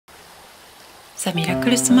ザ・ミラク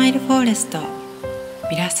ルスマイルフォレスト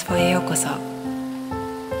ミラスフォへようこそ。こ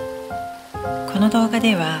の動画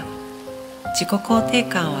では自己肯定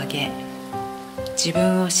感を上げ自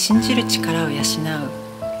分を信じる力を養う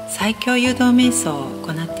最強誘導瞑想を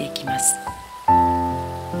行っていきます。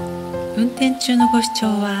運転中のご視聴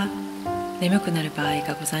は眠くなる場合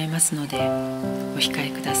がございますのでお控え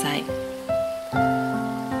ください。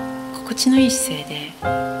心地のいい姿勢で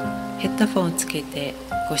ヘッドフォンをつけて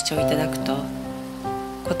ご視聴いただくと、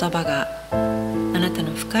言葉があなた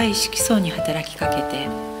の深い意識層に働きかけて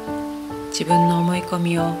自分の思い込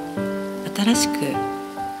みを新しく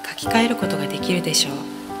書き換えることができるでしょう。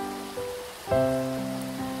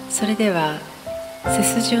それでは背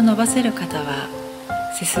筋を伸ばせる方は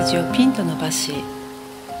背筋をピンと伸ばし、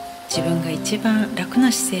自分が一番楽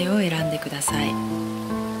な姿勢を選んでください。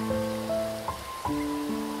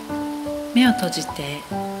目を閉じて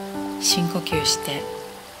深呼吸して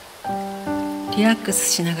リラックス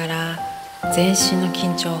しながら全身の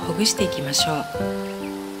緊張をほぐしていきましょう。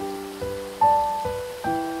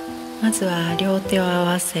まずは両手を合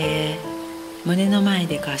わせ胸の前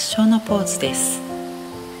で合掌のポーズです。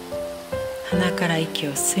鼻から息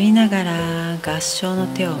を吸いながら合掌の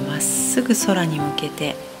手をまっすぐ空に向け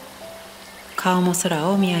て顔も空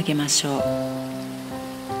を見上げましょう。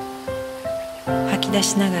吐き出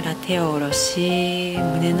しながら手を下ろし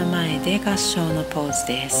胸の前で合掌のポーズ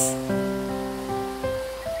です。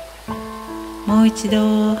もう一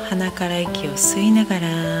度鼻から息を吸いなが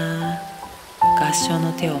ら合掌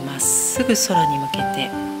の手をまっすぐ空に向けて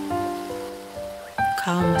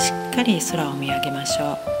顔もしっかり空を見上げまし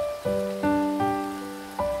ょう。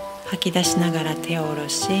吐き出しながら手を下ろ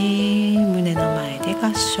し胸の前で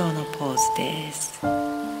合掌のポーズです。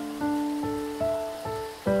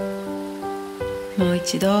もう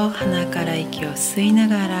一度鼻から息を吸いな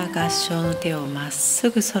がら合掌の手をまっす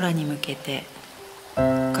ぐ空に向けて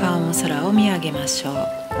顔も空を見上げましょう。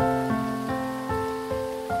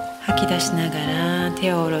吐き出しながら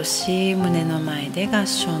手を下ろし胸の前で合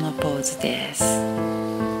掌のポーズです。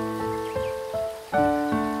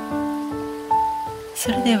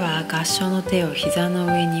それでは合掌の手を膝の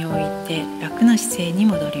上に置いて楽な姿勢に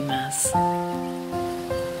戻ります。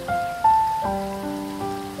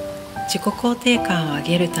自己肯定感を上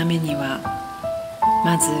げるためには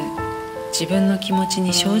まず自分の気持ち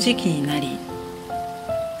に正直になり、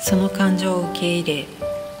その感情を受け入れ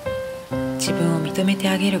自分を認めて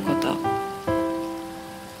あげること。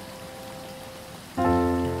あ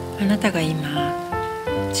なたが今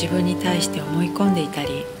自分に対して思い込んでいた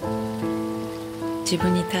り自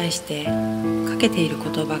分に対してかけている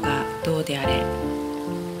言葉がどうであれ、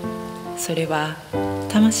それは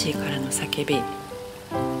魂からの叫び。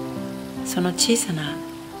その小さな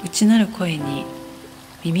内なる声に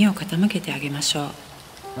耳を傾けてあげましょう。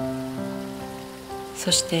そ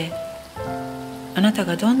してあなた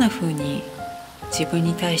がどんなふうに自分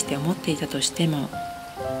に対して思っていたとしても、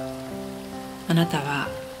あなたは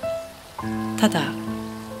ただ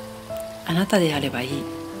あなたであればいい。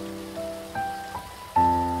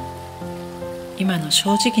今の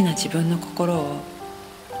正直な自分の心を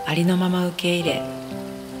ありのまま受け入れ、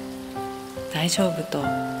大丈夫と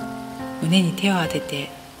胸に手を当てて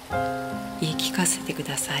言い聞かせてく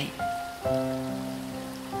ださい。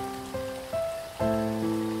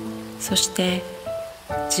そして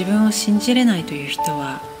自分を信じれないという人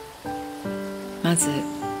はまず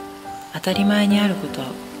当たり前にあること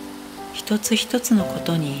一つ一つのこ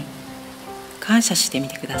とに感謝してみ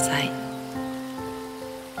てください。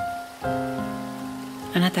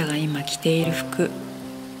あなたが今着ている服、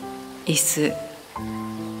椅子、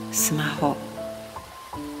スマホ、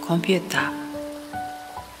コンピュータ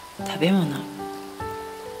ー、食べ物、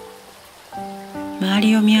周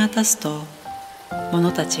りを見渡すと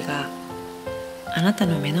物たちがあなた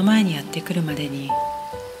の目の前にやってくるまでに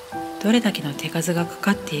どれだけの手数がか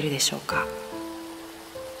かっているでしょうか。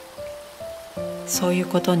そういう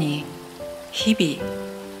ことに日々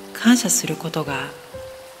感謝することが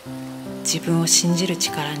自分を信じる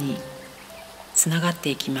力につながって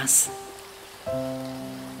いきます。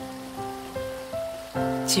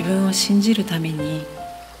自分を信じるために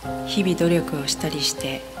日々努力をしたりし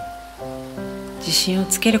て自信を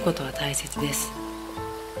つけることは大切です。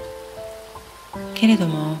けれど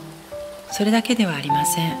もそれだけではありま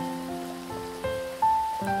せん。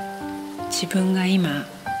自分が今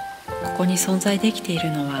ここに存在できてい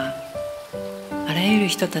るのはあらゆる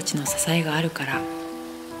人たちの支えがあるから。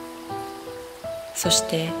そし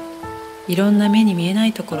ていろんな目に見えな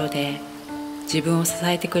いところで自分を支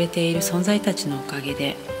えてくれている存在たちのおかげ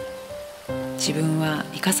で自分は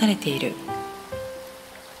生かされている。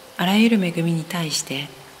あらゆる恵みに対して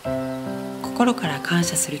心心から感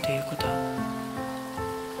謝するということ、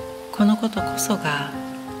このことこそが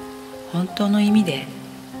本当の意味で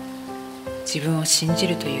自分を信じ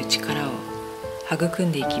るという力を育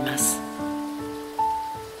んでいきます。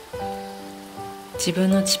自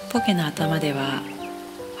分のちっぽけな頭では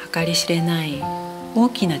計り知れない大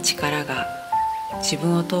きな力が自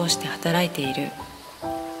分を通して働いている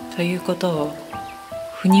ということを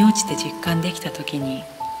腑に落ちて実感できたときに、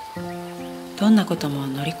どんなことも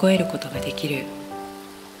乗り越えることができる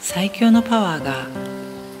最強のパワーが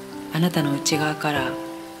あなたの内側から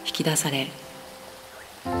引き出され、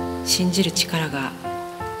信じる力が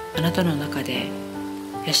あなたの中で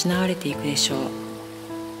養われていくでしょう。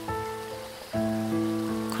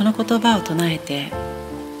この言葉を唱えて、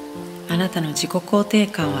あなたの自己肯定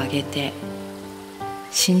感を上げて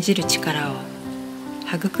信じる力を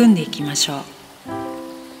育んでいきましょう。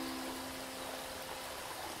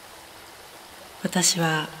私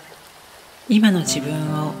は今の自分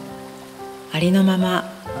をありのま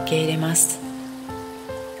ま受け入れます。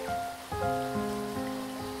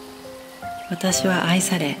私は愛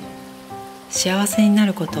され幸せにな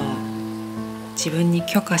ることを自分に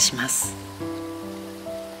許可します。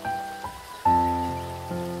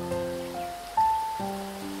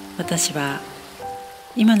私は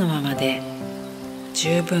今のままで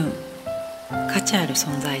十分価値ある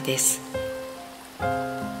存在です。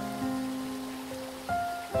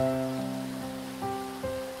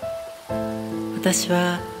私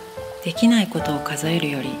はできないことを数える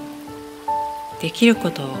よりできるこ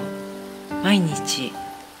とを毎日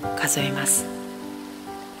数えます。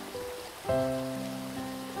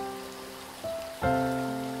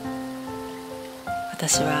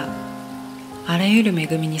私はあらゆる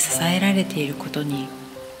恵みに支えられていることに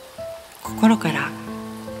心から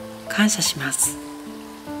感謝します。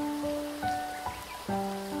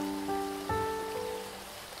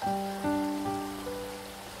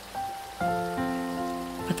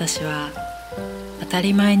私は当た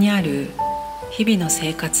り前にある日々の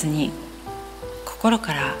生活に心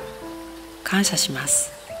から感謝しま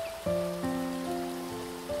す。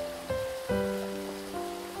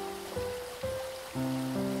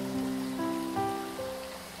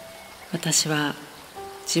私は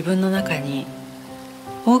自分の中に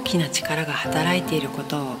大きな力が働いているこ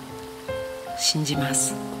とを信じま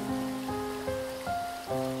す。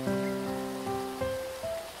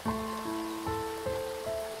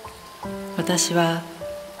私は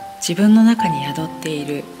自分の中に宿ってい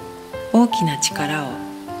る大きな力を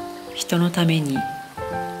人のために、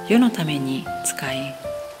世のために使い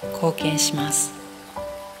貢献します。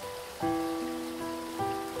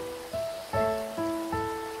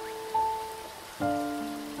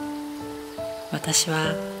私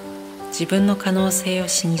は自分の可能性を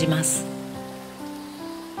信じます。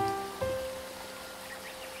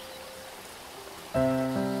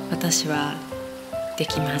私はで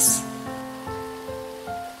きます。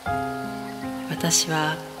私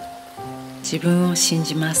は自分を信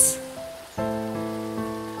じます。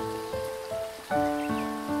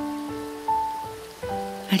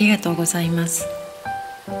ありがとうございます。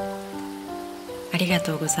ありが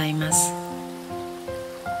とうございます。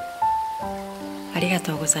ありが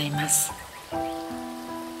とうございます。